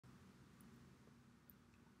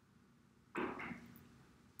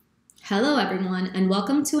Hello everyone, and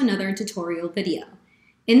welcome to another tutorial video.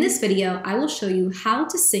 In this video, I will show you how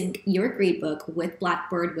to sync your gradebook with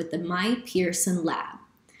Blackboard with the Pearson MyLab.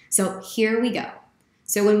 So here we go.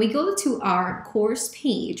 So when we go to our course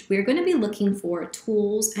page, we're going to be looking for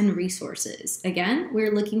tools and resources. Again,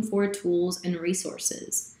 we're looking for tools and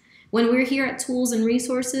resources. When we're here at tools and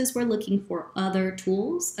resources, we're looking for other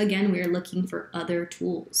tools. Again, we're looking for other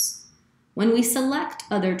tools. When we select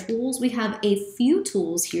other tools, we have a few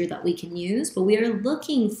tools here that we can use, but we are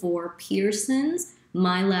looking for Pearson's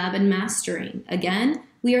MyLab and Mastering. Again,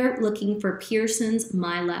 we are looking for Pearson's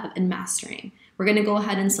MyLab and Mastering. We're going to go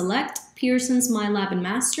ahead and select Pearson's MyLab and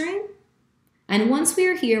Mastering. And once we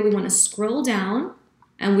are here, we want to scroll down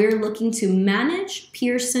and we're looking to manage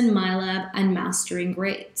Pearson MyLab and Mastering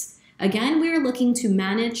grades. Again, we are looking to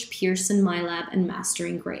manage Pearson MyLab and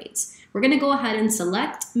Mastering grades. We're going to go ahead and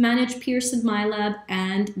select Manage Pearson MyLab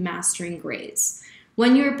and Mastering Grades.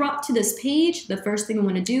 When you're brought to this page, the first thing we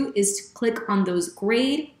want to do is to click on those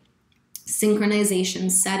grade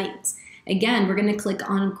synchronization settings. Again, we're going to click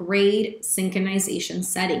on grade synchronization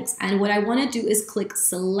settings. And what I want to do is click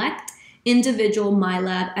Select Individual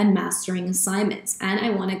MyLab and Mastering Assignments. And I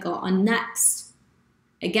want to go on Next.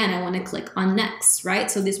 Again, I want to click on Next,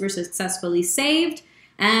 right? So these were successfully saved.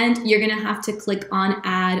 And you're going to have to click on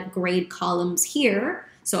Add Grade Columns here.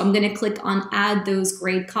 So I'm going to click on Add those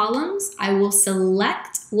grade columns. I will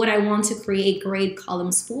select what I want to create grade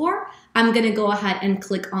columns for. I'm going to go ahead and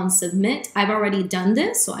click on Submit. I've already done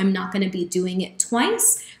this, so I'm not going to be doing it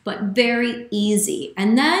twice, but very easy.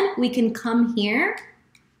 And then we can come here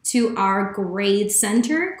to our grade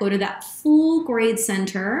center, go to that full grade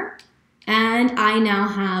center. And I now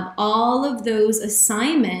have all of those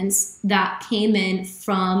assignments that came in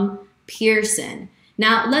from Pearson.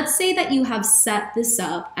 Now, let's say that you have set this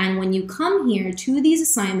up and when you come here to these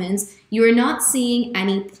assignments, you are not seeing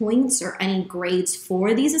any points or any grades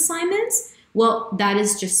for these assignments. Well, that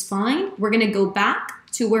is just fine. We're going to go back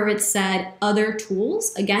to where it said Other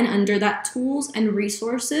Tools. Again, under that Tools and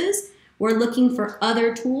Resources, we're looking for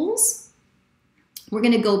Other Tools. We're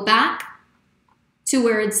going to go back to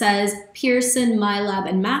where it says Pearson MyLab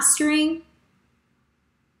and Mastering.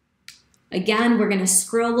 Again, we're going to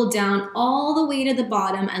scroll down all the way to the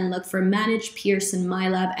bottom and look for Manage Pearson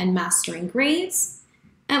MyLab and Mastering Grades.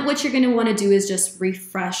 And what you're going to want to do is just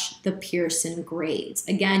refresh the Pearson grades.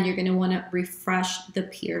 Again, you're going to want to refresh the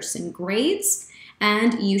Pearson grades.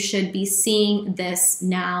 And you should be seeing this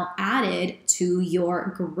now added to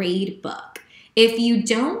your grade book. If you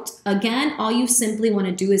don't, again, all you simply want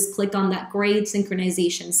to do is click on that grade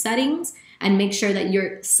synchronization settings and make sure that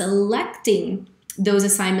you're selecting those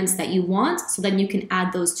assignments that you want so then you can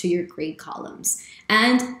add those to your grade columns.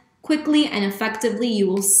 And quickly and effectively, you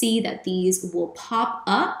will see that these will pop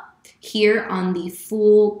up here on the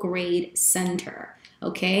full grade center.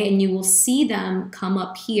 Okay, and you will see them come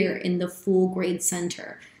up here in the full grade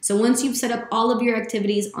center. So once you've set up all of your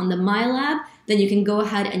activities on the MyLab, then you can go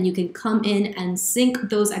ahead and you can come in and sync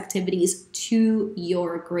those activities to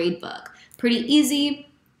your gradebook. Pretty easy,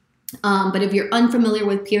 but if you're unfamiliar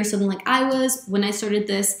with Pearson like I was when I started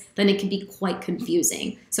this, then it can be quite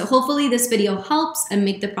confusing. So hopefully this video helps and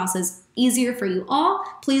make the process easier for you all.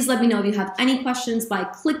 Please let me know if you have any questions by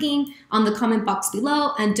clicking on the comment box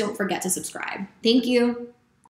below, and don't forget to subscribe. Thank you.